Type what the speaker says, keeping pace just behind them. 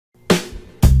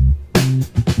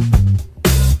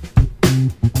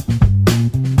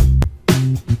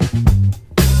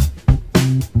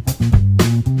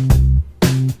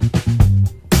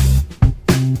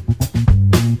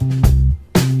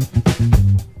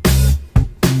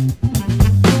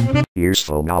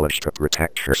useful knowledge to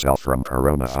protect yourself from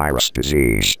coronavirus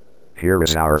disease. Here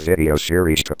is our video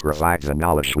series to provide the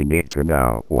knowledge we need to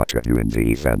know what to do in the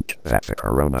event that the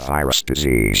coronavirus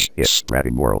disease is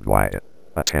spreading worldwide.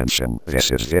 Attention,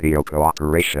 this is video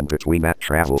cooperation between at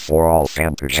Travel for All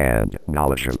Fantage and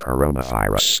Knowledge of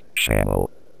Coronavirus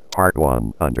channel. Part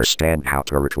 1. Understand how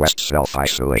to request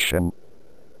self-isolation.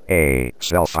 A.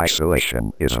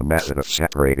 Self-isolation is a method of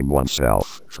separating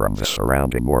oneself from the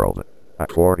surrounding world.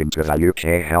 According to the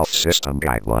UK Health System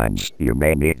guidelines, you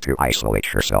may need to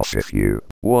isolate yourself if you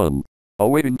 1.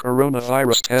 Awaiting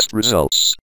coronavirus test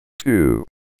results. 2.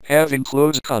 Having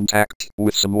close contact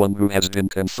with someone who has been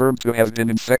confirmed to have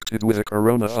been infected with a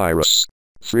coronavirus.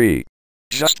 3.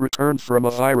 Just returned from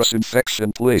a virus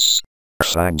infection place.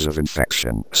 Signs of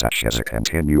infection, such as a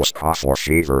continuous cough or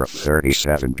fever of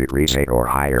 37 degrees 8 or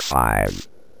higher 5.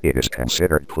 It is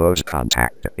considered close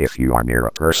contact if you are near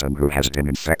a person who has been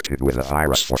infected with a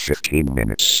virus for 15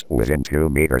 minutes, within 2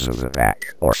 meters of the back,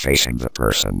 or facing the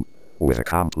person. With the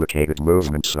complicated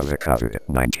movements of the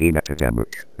COVID-19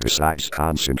 epidemic, besides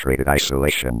concentrated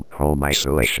isolation, home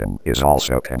isolation is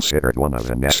also considered one of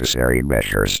the necessary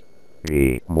measures.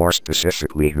 B. More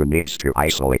specifically, who needs to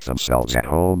isolate themselves at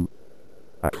home?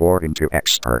 According to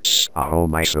experts, a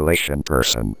home isolation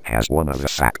person has one of the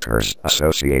factors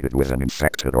associated with an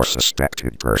infected or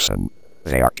suspected person.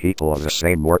 They are people of the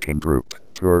same working group,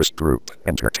 tourist group,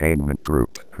 entertainment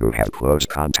group, who have close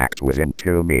contact within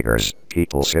 2 meters,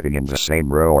 people sitting in the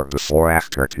same row or before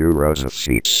after 2 rows of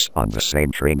seats, on the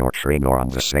same train or on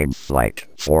the same flight.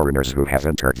 Foreigners who have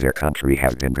entered their country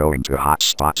have been going to hot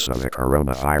spots of the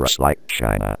coronavirus like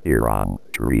China, Iran,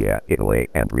 Korea, Italy,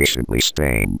 and recently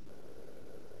Spain.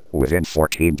 Within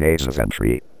 14 days of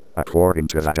entry. According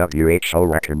to the WHO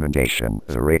recommendation,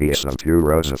 the radius of 2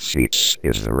 rows of seats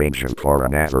is the range of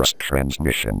coronavirus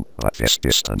transmission, but this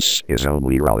distance is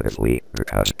only relatively,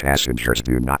 because passengers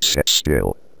do not sit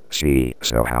still. C.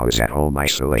 So how is at-home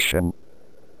isolation?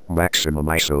 Maximum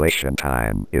isolation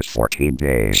time is 14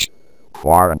 days.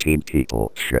 Quarantined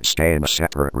people should stay in a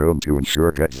separate room to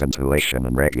ensure good ventilation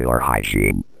and regular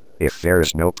hygiene. If there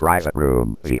is no private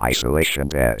room, the isolation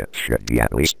bed should be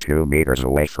at least 2 meters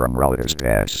away from relatives'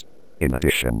 beds. In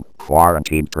addition,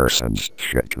 quarantined persons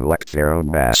should collect their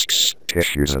own masks,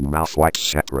 tissues and mouth wipes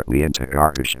separately into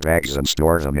garbage bags and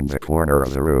store them in the corner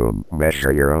of the room.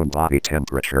 Measure your own body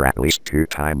temperature at least 2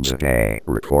 times a day.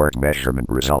 Record measurement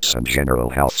results and general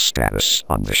health status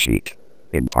on the sheet.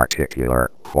 In particular,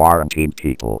 quarantined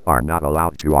people are not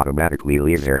allowed to automatically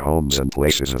leave their homes and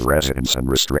places of residence and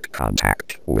restrict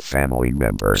contact with family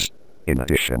members. In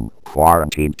addition,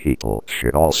 quarantined people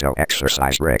should also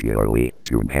exercise regularly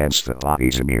to enhance the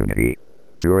body's immunity.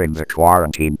 During the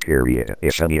quarantine period,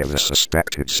 if any of the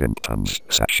suspected symptoms,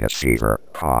 such as fever,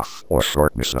 cough, or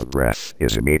shortness of breath,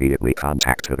 is immediately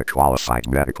contacted a qualified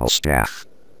medical staff.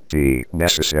 D.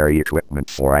 Necessary equipment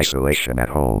for isolation at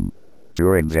home.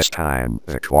 During this time,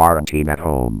 the quarantine at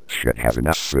home should have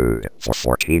enough food for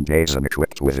 14 days and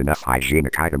equipped with enough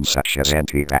hygienic items such as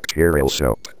antibacterial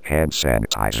soap, hand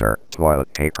sanitizer,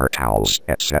 toilet paper towels,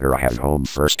 etc. Have home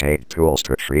first aid tools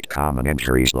to treat common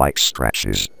injuries like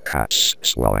scratches, cuts,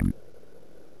 swelling.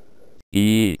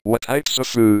 E. What types of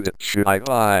food should I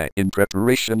buy in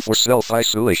preparation for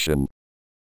self-isolation?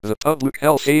 The Public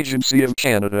Health Agency of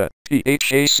Canada,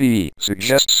 PHAC,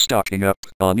 suggests stocking up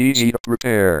on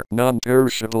easy-to-prepare,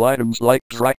 non-perishable items like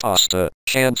dry pasta,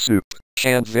 canned soup,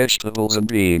 canned vegetables and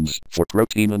beans, for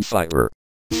protein and fiber.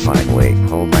 Finally,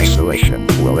 home isolation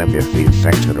will end if the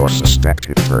infected or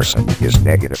suspected person is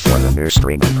negative for the new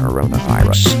strain of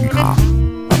coronavirus. Cough.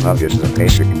 Above is the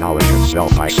basic knowledge of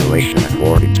self-isolation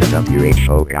according to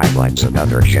WHO guidelines and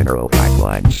other general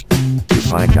guidelines. To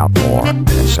find out more,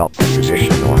 consult a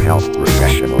physician or health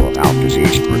professional about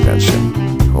disease prevention.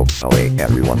 Hopefully,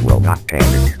 everyone will not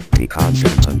panic, be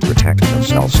confident and protect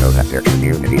themselves so that their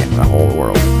community and the whole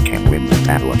world can win the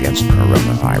battle against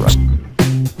coronavirus.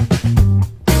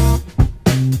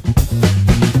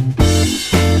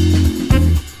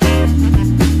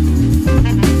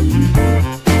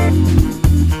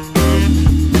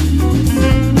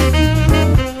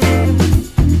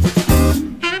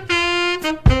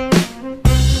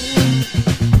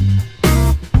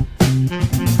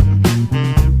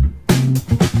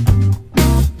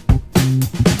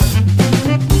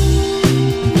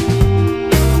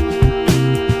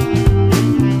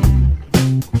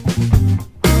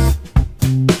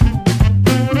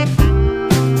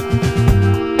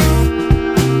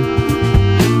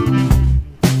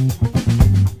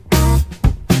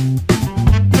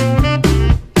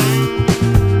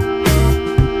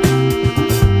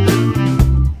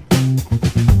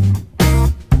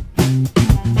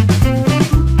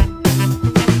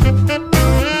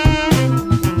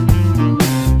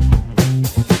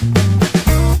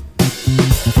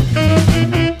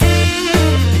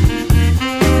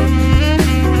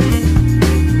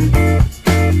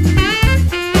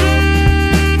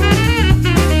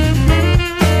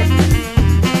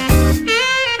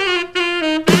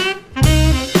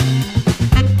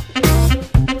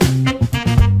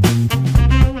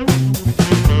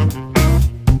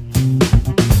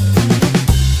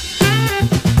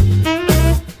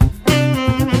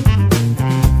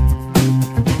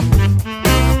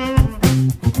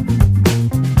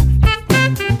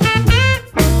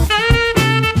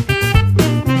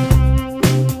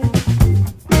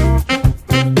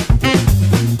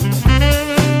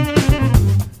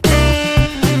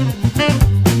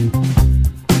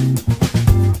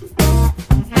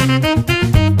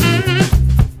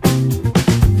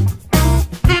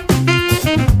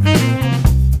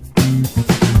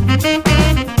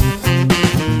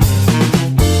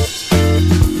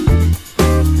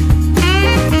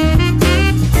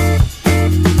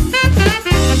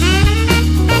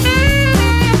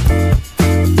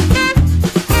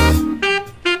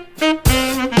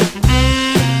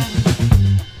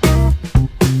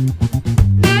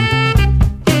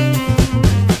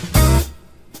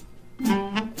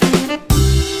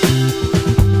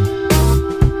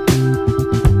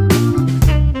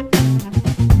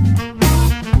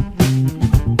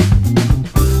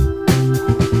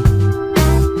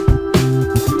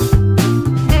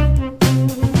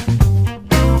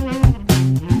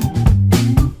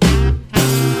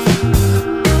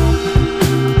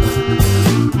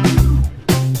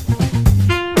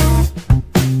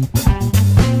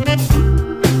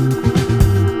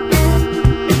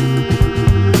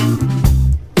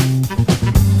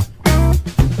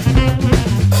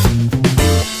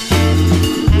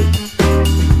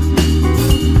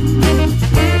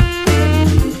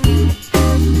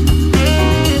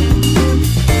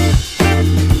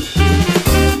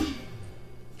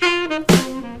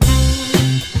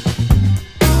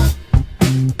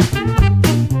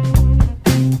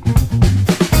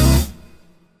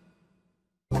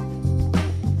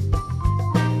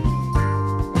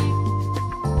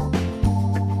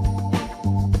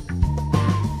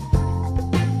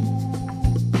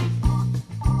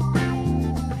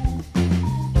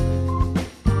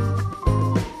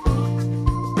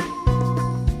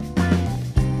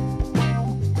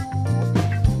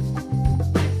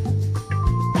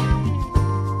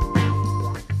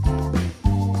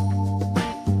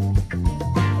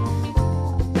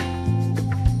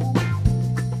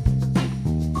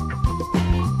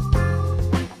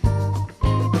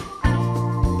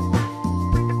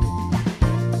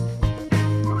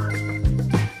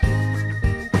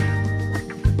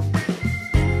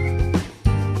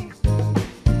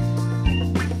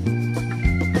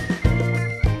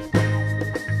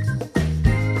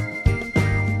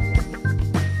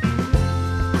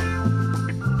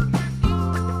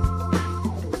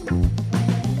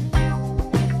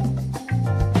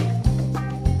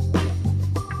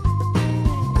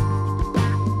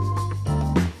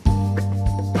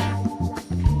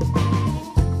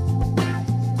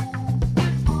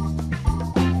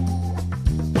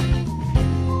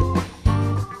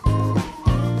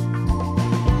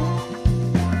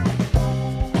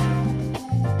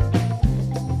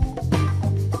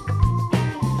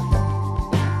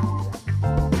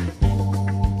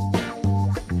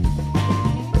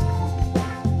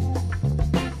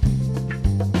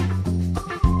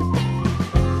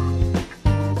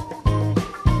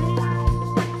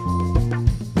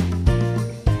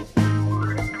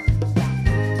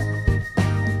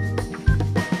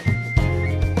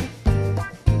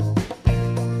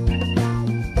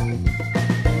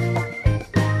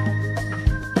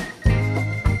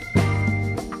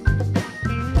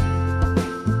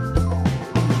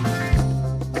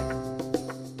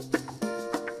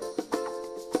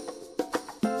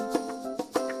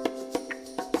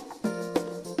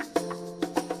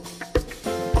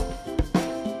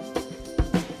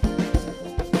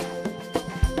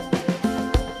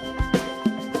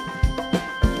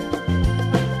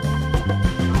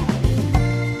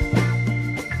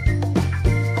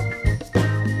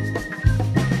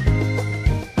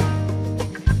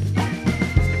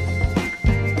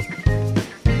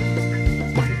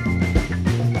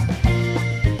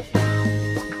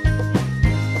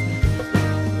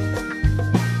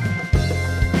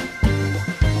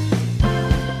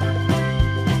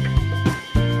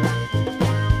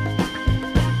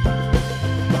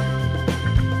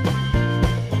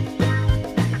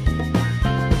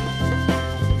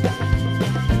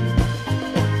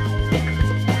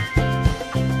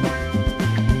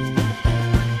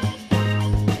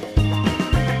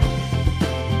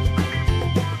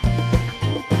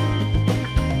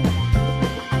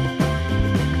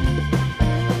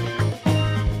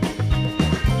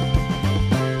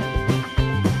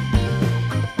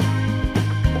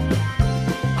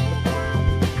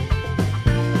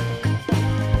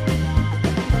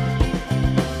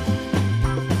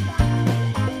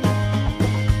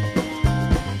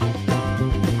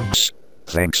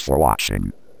 Thanks for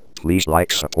watching. Please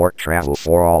like, support Travel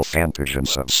for All fanpage and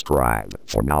subscribe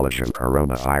for knowledge of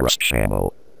coronavirus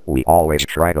channel. We always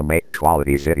try to make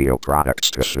quality video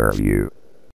products to serve you.